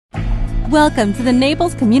Welcome to the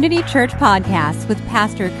Naples Community Church Podcast with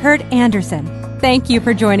Pastor Kurt Anderson. Thank you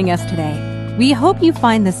for joining us today. We hope you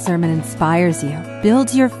find this sermon inspires you,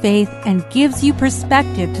 builds your faith, and gives you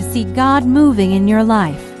perspective to see God moving in your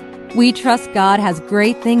life. We trust God has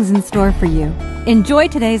great things in store for you. Enjoy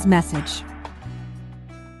today's message.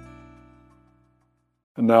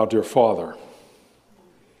 And now, dear Father,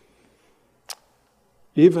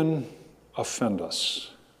 even offend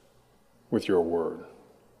us with your word.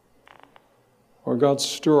 Or God,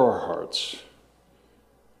 stir our hearts,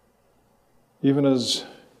 even as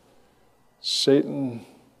Satan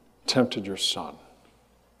tempted your Son.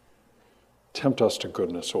 Tempt us to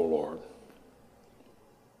goodness, O Lord.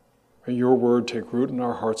 May your word take root in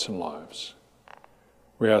our hearts and lives.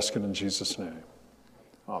 We ask it in Jesus' name.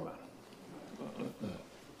 Amen.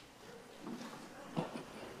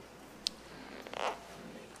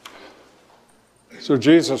 So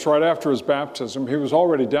Jesus, right after his baptism, he was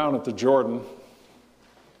already down at the Jordan.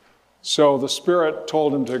 So the Spirit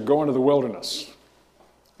told him to go into the wilderness.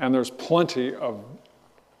 And there's plenty of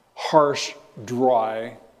harsh,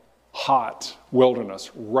 dry, hot wilderness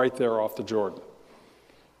right there off the Jordan.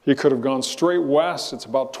 He could have gone straight west. It's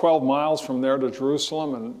about 12 miles from there to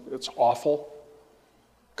Jerusalem, and it's awful.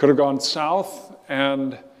 Could have gone south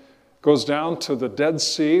and goes down to the Dead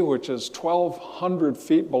Sea, which is 1,200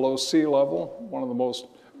 feet below sea level, one of the most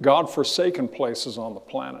God-forsaken places on the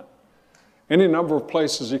planet. Any number of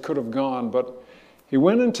places he could have gone, but he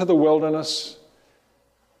went into the wilderness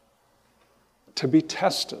to be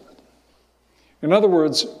tested. In other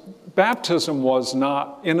words, baptism was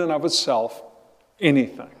not, in and of itself,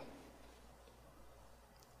 anything.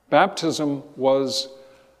 Baptism was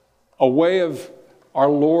a way of our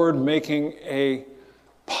Lord making a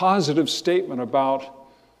positive statement about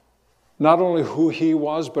not only who he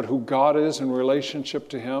was, but who God is in relationship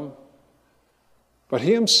to him. But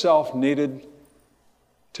he himself needed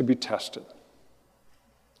to be tested.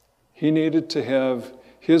 He needed to have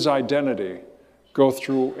his identity go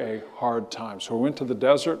through a hard time. So he went to the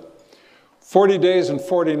desert, 40 days and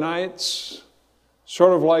 40 nights,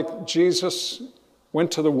 sort of like Jesus went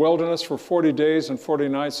to the wilderness for 40 days and 40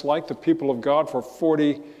 nights, like the people of God for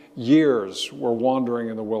 40 years were wandering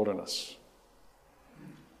in the wilderness.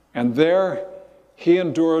 And there he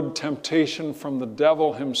endured temptation from the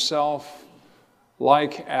devil himself,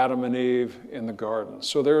 like Adam and Eve in the garden.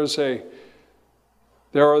 So there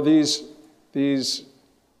are these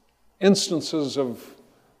instances of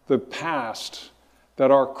the past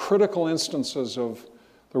that are critical instances of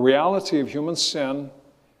the reality of human sin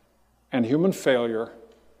and human failure.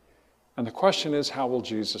 And the question is, how will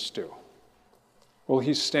Jesus do? Will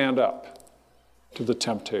he stand up to the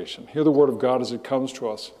temptation? Hear the word of God as it comes to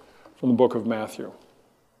us from the book of Matthew.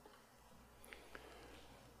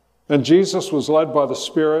 And Jesus was led by the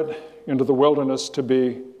Spirit into the wilderness to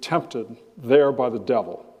be tempted there by the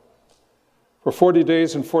devil. For 40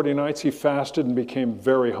 days and 40 nights he fasted and became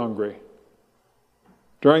very hungry.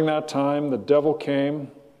 During that time the devil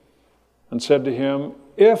came and said to him,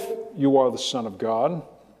 "If you are the Son of God,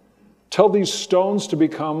 tell these stones to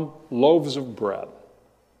become loaves of bread."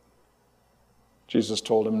 Jesus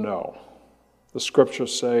told him no. The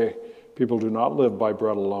scriptures say, people do not live by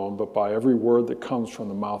bread alone, but by every word that comes from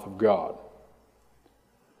the mouth of God.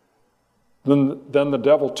 Then the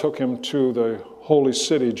devil took him to the holy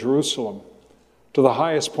city, Jerusalem, to the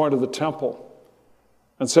highest point of the temple,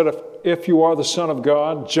 and said, if you are the Son of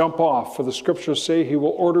God, jump off, for the scriptures say he will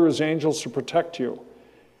order his angels to protect you,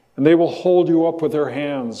 and they will hold you up with their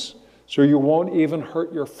hands, so you won't even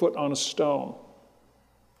hurt your foot on a stone.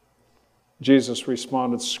 Jesus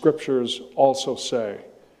responded, scriptures also say,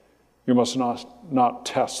 you must not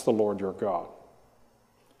test the Lord your God.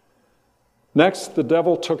 Next, the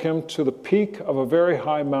devil took him to the peak of a very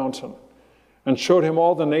high mountain and showed him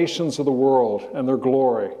all the nations of the world and their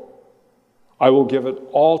glory. I will give it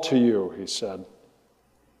all to you, he said,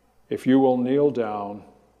 if you will kneel down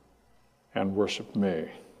and worship me.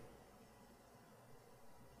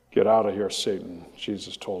 Get out of here, Satan,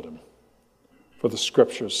 Jesus told him. For the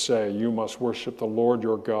scriptures say you must worship the Lord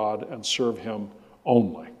your God and serve him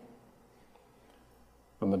only.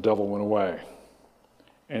 And the devil went away,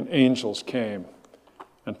 and angels came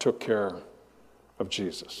and took care of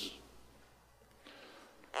Jesus.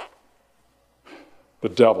 The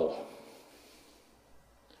devil,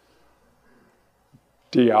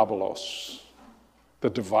 Diabolos,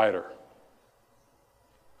 the divider,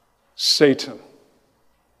 Satan,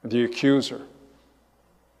 the accuser,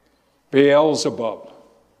 Beelzebub,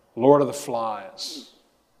 Lord of the Flies.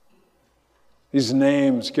 These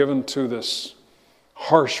names given to this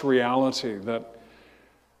harsh reality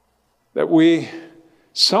that we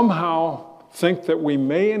somehow think that we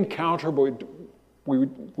may encounter, but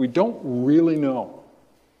we don't really know.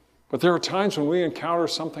 But there are times when we encounter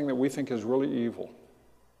something that we think is really evil.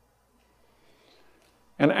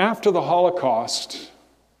 And after the Holocaust,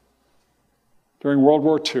 during World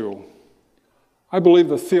War II, I believe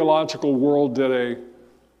the theological world did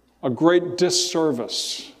a great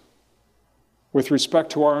disservice with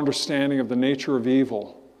respect to our understanding of the nature of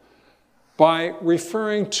evil by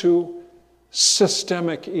referring to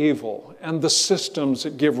systemic evil and the systems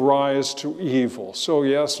that give rise to evil. So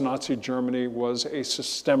yes, Nazi Germany was a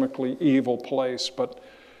systemically evil place, but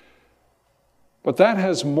that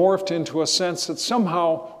has morphed into a sense that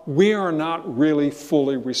somehow we are not really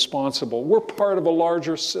fully responsible. We're part of a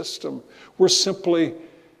larger system. We're simply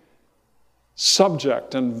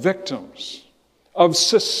subject and victims of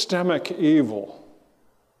systemic evil.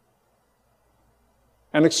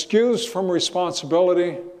 And excused from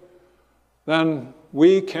responsibility, then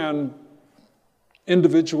we can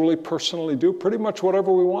individually, personally do pretty much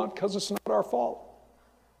whatever we want because it's not our fault.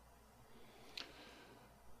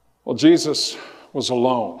 Well, Jesus was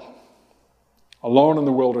alone in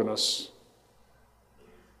the wilderness.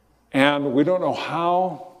 And we don't know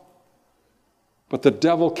how, but the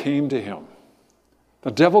devil came to him.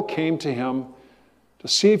 The devil came to him to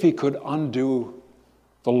see if he could undo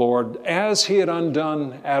the Lord, as he had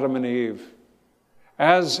undone Adam and Eve,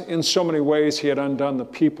 as in so many ways he had undone the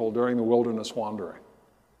people during the wilderness wandering.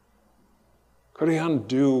 Could he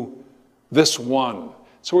undo this one?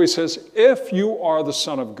 So he says, if you are the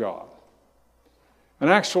Son of God. And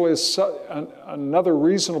actually, another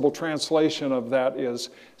reasonable translation of that is,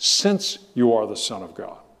 since you are the Son of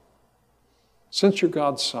God. Since you're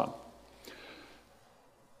God's Son.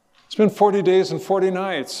 It's been 40 days and 40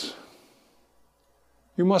 nights.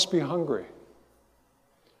 You must be hungry.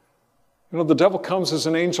 You know, the devil comes as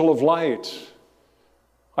an angel of light.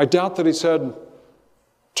 I doubt that he said,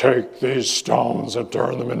 take these stones and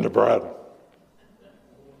turn them into bread.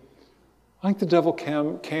 I think the devil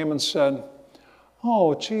came and said,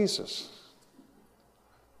 oh, Jesus,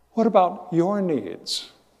 what about your needs?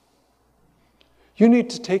 You need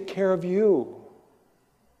to take care of you.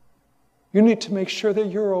 You need to make sure that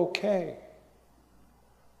you're okay.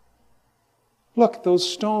 Look, those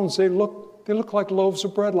stones, they look like loaves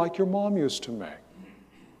of bread like your mom used to make.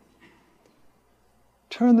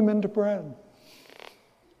 Turn them into bread.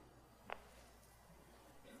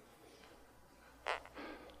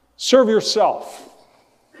 Serve yourself.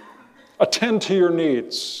 Attend to your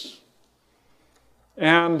needs.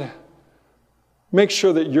 And make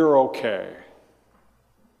sure that you're okay.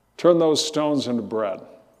 Turn those stones into bread.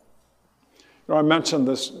 You know, I mentioned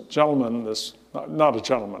this gentleman, not a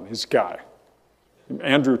gentleman, he's a guy,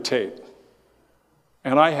 Andrew Tate.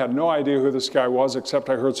 And I had no idea who this guy was, except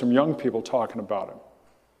I heard some young people talking about him.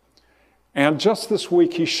 And just this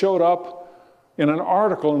week, he showed up in an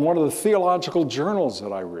article in one of the theological journals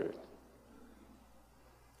that I read.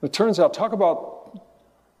 It turns out, talk about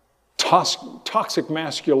toxic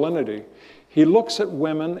masculinity. He looks at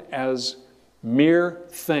women as mere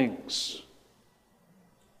things.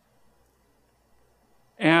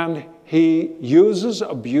 And he uses,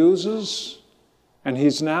 abuses, and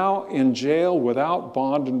he's now in jail without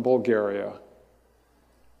bond in Bulgaria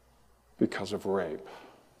because of rape.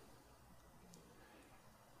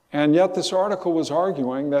 And yet this article was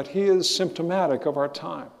arguing that he is symptomatic of our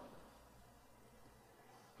time.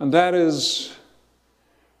 And that is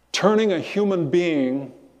turning a human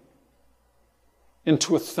being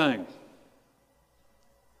into a thing.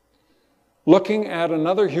 Looking at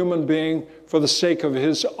another human being for the sake of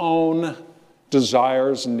his own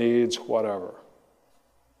desires, needs, whatever.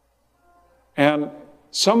 And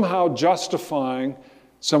somehow justifying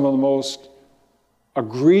some of the most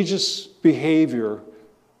egregious behavior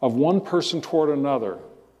of one person toward another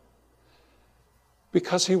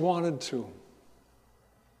because he wanted to.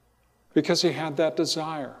 Because he had that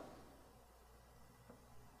desire.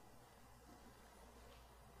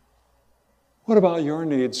 What about your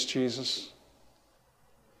needs, Jesus?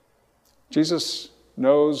 Jesus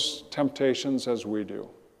knows temptations as we do.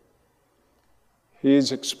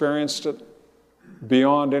 He's experienced it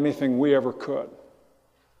beyond anything we ever could.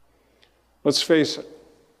 Let's face it.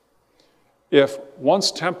 If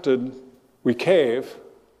once tempted, we cave,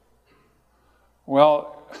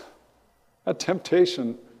 well, that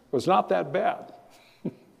temptation was not that bad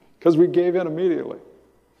because we gave in immediately.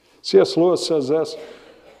 C.S. Lewis says this,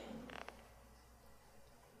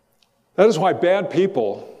 that is why bad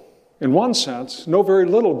people, in one sense, know very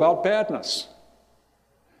little about badness.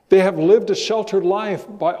 They have lived a sheltered life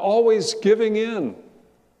by always giving in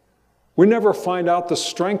We never find out the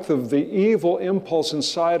strength of the evil impulse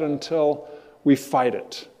inside until we fight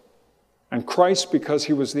it. And Christ, because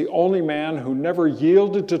he was the only man who never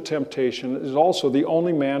yielded to temptation, is also the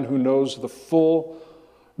only man who knows to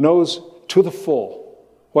the full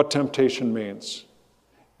what temptation means.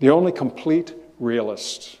 The only complete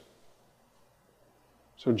realist.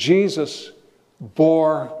 So Jesus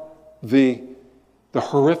bore the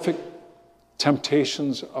horrific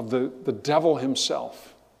temptations of the devil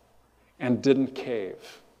himself and didn't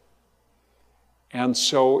cave. And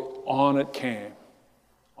so on it came.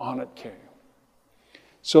 On it came.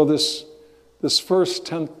 So this first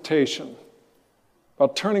temptation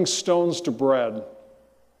about turning stones to bread,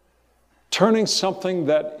 turning something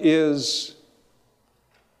that is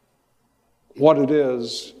what it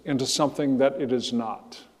is into something that it is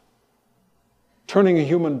not. Turning a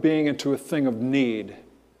human being into a thing of need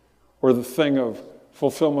or the thing of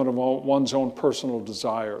fulfillment of one's own personal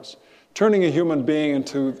desires. Turning a human being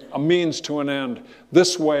into a means to an end.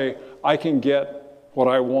 This way I can get what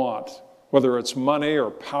I want, whether it's money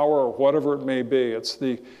or power or whatever it may be. It's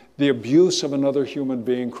the abuse of another human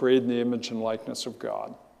being created in the image and likeness of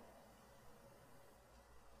God.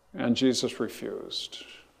 And Jesus refused.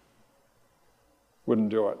 Wouldn't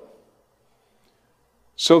do it.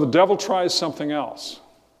 So the devil tries something else.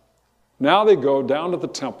 Now they go down to the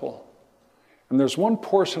temple, and there's one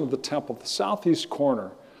portion of the temple, the southeast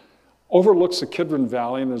corner, overlooks the Kidron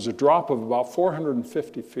Valley, and there's a drop of about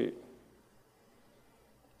 450 feet.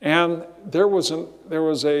 And there was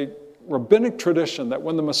a rabbinic tradition that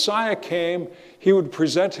when the Messiah came, he would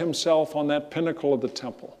present himself on that pinnacle of the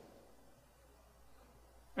temple.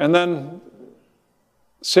 And then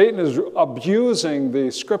Satan is abusing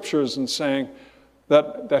the scriptures and saying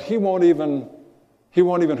that he won't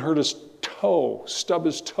even hurt his toe, stub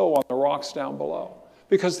his toe on the rocks down below,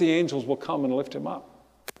 because the angels will come and lift him up.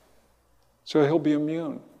 So he'll be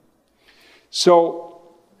immune. So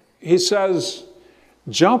he says,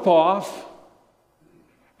 jump off,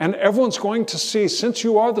 and everyone's going to see, since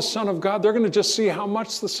you are the Son of God, they're going to just see how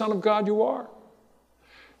much the Son of God you are.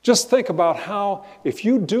 Just think about how, if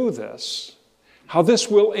you do this, how this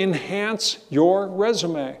will enhance your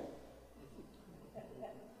resume.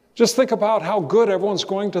 Just think about how good everyone's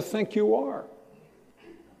going to think you are.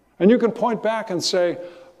 And you can point back and say,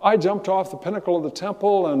 I jumped off the pinnacle of the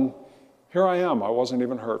temple and here I am. I wasn't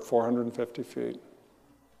even hurt, 450 feet.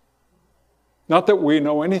 Not that we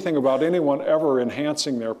know anything about anyone ever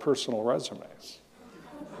enhancing their personal resumes.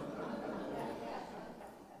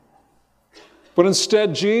 But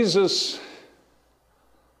instead, Jesus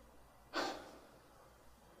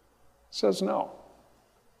says no.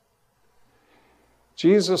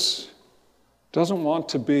 Jesus doesn't want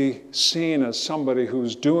to be seen as somebody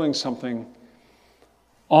who's doing something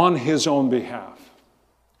on his own behalf,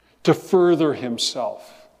 to further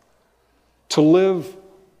himself, to live,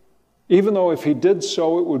 even though if he did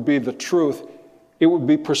so, it would be the truth, it would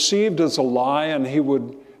be perceived as a lie, and he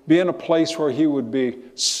would be in a place where he would be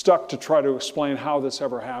stuck to try to explain how this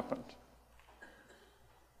ever happened.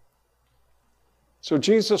 So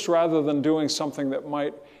Jesus, rather than doing something that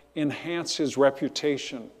might enhance his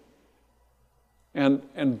reputation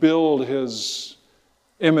and build his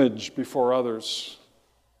image before others,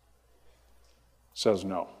 says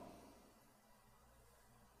no.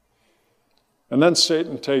 And then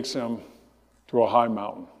Satan takes him to a high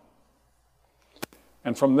mountain.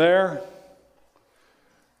 And from there,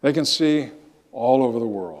 they can see all over the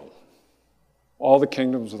world, all the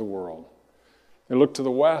kingdoms of the world. They look to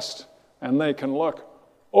the west, and they can look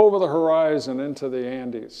over the horizon into the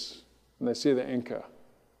Andes, and they see the Inca.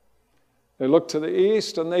 They look to the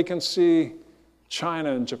east, and they can see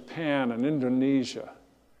China and Japan and Indonesia.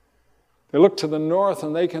 They look to the north,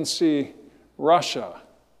 and they can see Russia.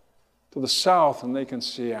 To the south, and they can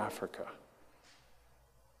see Africa.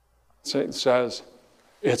 Satan says,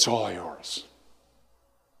 it's all yours.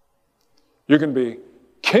 You can be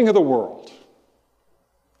king of the world.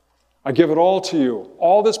 I give it all to you.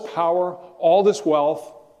 All this power, all this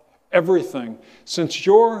wealth, everything. Since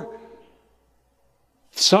you're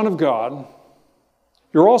Son of God,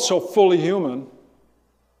 you're also fully human,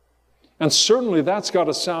 and certainly that's got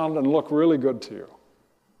to sound and look really good to you.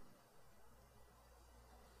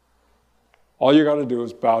 All you got to do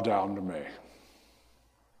is bow down to me.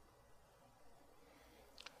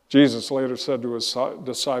 Jesus later said to his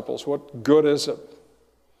disciples, what good is it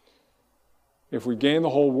if we gain the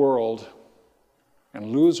whole world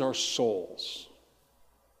and lose our souls?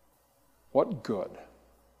 What good?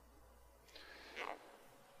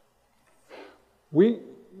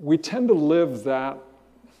 We tend to live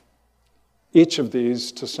each of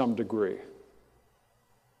these to some degree.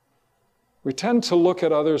 We tend to look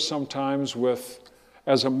at others sometimes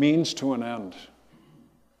as a means to an end,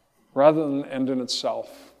 rather than an end in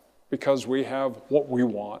itself, because we have what we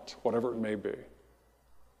want, whatever it may be.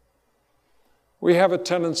 We have a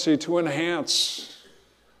tendency to enhance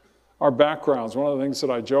our backgrounds. One of the things that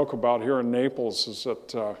I joke about here in Naples is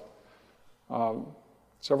that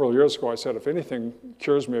several years ago I said, if anything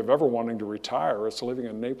cures me of ever wanting to retire, it's living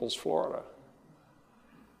in Naples, Florida.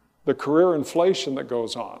 The career inflation that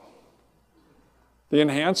goes on, the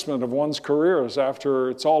enhancement of one's careers after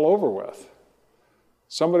it's all over with.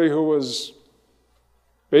 Somebody who was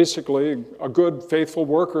basically a good, faithful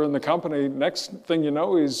worker in the company, next thing you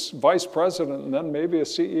know, he's vice president and then maybe a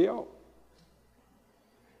CEO.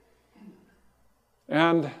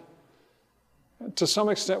 And to some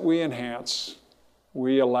extent, we enhance,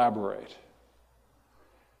 we elaborate.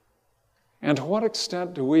 And to what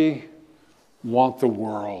extent do we want the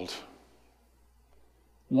world,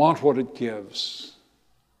 want what it gives?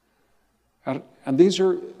 And these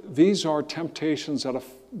are temptations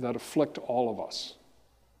that afflict all of us.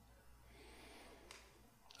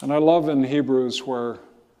 And I love in Hebrews where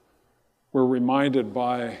we're reminded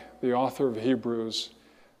by the author of Hebrews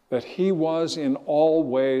that he was in all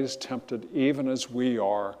ways tempted, even as we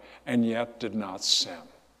are, and yet did not sin.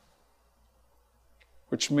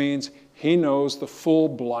 Which means he knows the full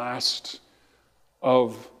blast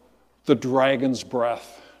of the dragon's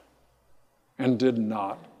breath and did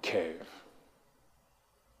not cave.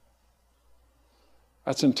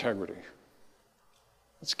 That's integrity.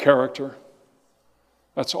 That's character.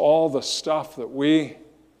 That's all the stuff that we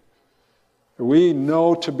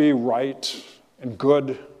know to be right and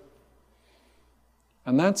good.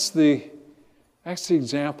 And that's the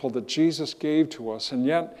example that Jesus gave to us. And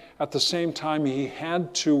yet, at the same time, he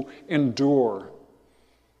had to endure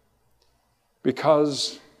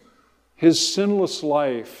because his sinless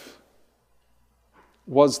life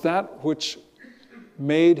was that which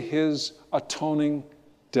made his atoning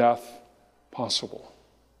death possible.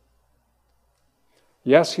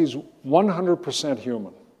 Yes, he's 100%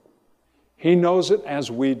 human. He knows it as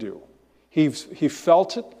we do. He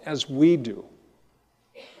felt it as we do.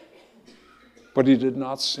 But he did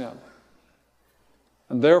not sin.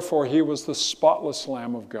 And therefore, he was the spotless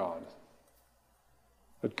Lamb of God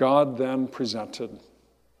that God then presented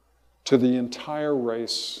to the entire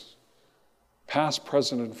race, past,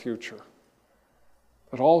 present, and future,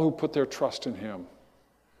 that all who put their trust in him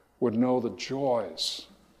would know the joys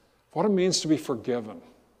of what it means to be forgiven,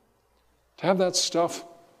 to have that stuff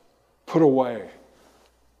put away,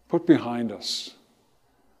 put behind us,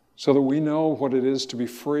 so that we know what it is to be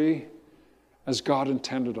free as God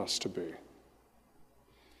intended us to be.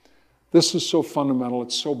 This is so fundamental,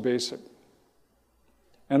 it's so basic.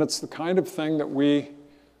 And it's the kind of thing that we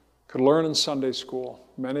could learn in Sunday school.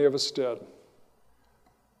 Many of us did.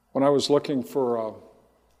 When I was looking for a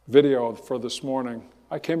video for this morning,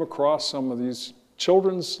 I came across some of these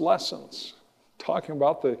children's lessons talking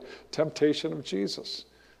about the temptation of Jesus.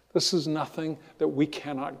 This is nothing that we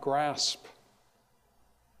cannot grasp.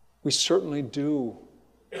 We certainly do.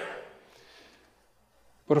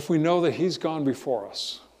 But if we know that he's gone before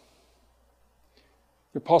us,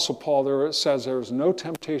 the Apostle Paul there says, there is no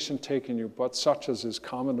temptation taken you but such as is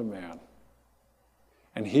common to man.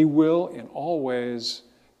 And he will in all ways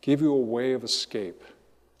give you a way of escape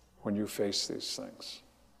when you face these things.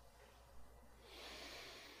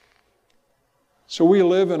 So we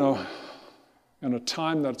live in a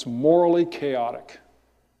time that's morally chaotic.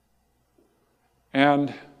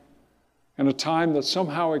 And in a time that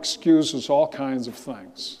somehow excuses all kinds of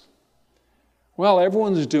things. Well,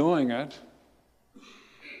 everyone's doing it.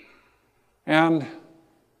 And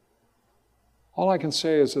all I can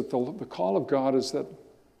say is that the call of God is that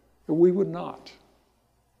we would not.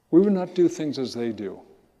 We would not do things as they do.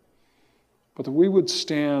 But that we would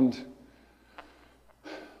stand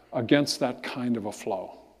against that kind of a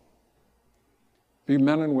flow. Be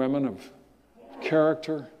men and women of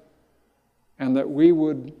character, and that we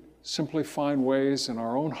would simply find ways in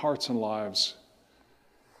our own hearts and lives.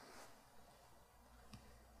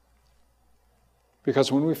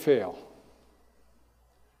 Because when we fail,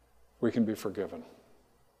 we can be forgiven.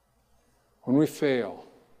 When we fail,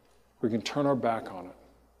 we can turn our back on it.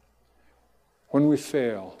 When we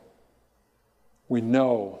fail, we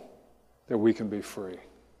know that we can be free.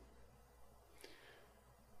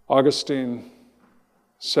 Augustine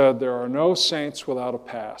said, there are no saints without a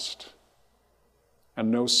past, and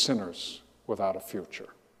no sinners without a future.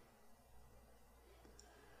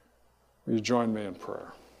 Will you join me in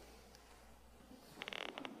prayer?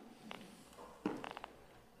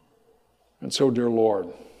 And so, dear Lord,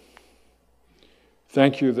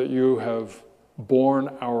 Thank you that you have borne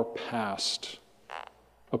our past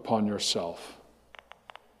upon yourself.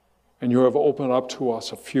 And you have opened up to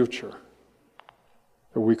us a future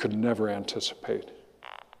that we could never anticipate.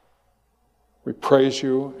 We praise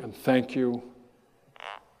you and thank you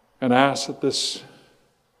and ask that this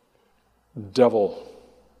devil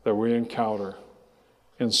that we encounter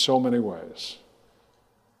in so many ways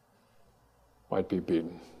might be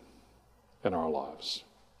beaten in our lives.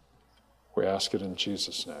 We ask it in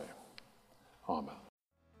Jesus' name. Amen.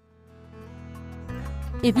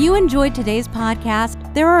 If you enjoyed today's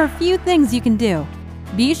podcast, there are a few things you can do.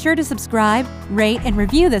 Be sure to subscribe, rate, and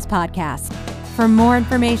review this podcast. For more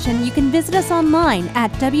information, you can visit us online at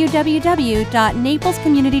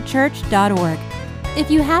www.naplescommunitychurch.org. If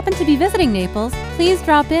you happen to be visiting Naples, please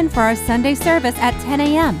drop in for our Sunday service at 10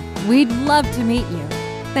 a.m. We'd love to meet you.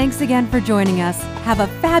 Thanks again for joining us. Have a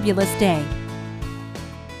fabulous day.